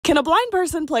Can a blind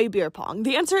person play beer pong?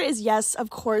 The answer is yes,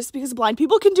 of course, because blind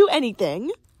people can do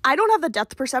anything. I don't have the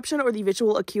depth perception or the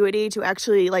visual acuity to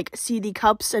actually, see the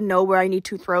cups and know where I need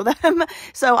to throw them.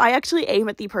 So I actually aim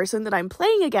at the person that I'm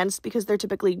playing against because they're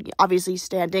typically obviously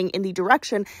standing in the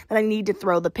direction that I need to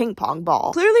throw the ping pong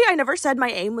ball. Clearly, I never said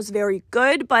my aim was very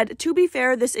good, but to be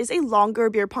fair, this is a longer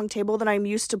beer pong table than I'm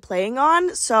used to playing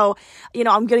on. So,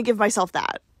 I'm gonna give myself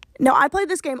that. Now, I played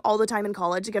this game all the time in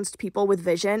college against people with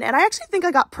vision, and I actually think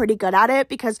I got pretty good at it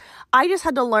because I just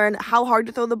had to learn how hard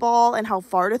to throw the ball and how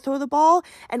far to throw the ball,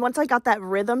 and once I got that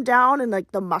rhythm down and,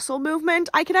 the muscle movement,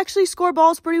 I could actually score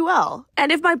balls pretty well.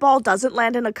 And if my ball doesn't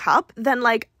land in a cup, then,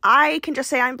 I can just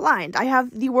say I'm blind. I have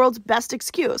the world's best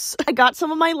excuse. I got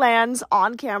some of my lands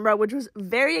on camera, which was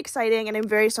very exciting, and I'm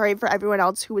very sorry for everyone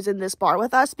else who was in this bar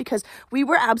with us because we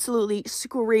were absolutely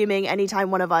screaming anytime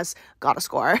one of us got a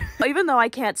score. Even though I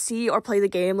can't see or play the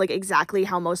game exactly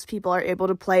how most people are able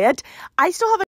to play it, I still have a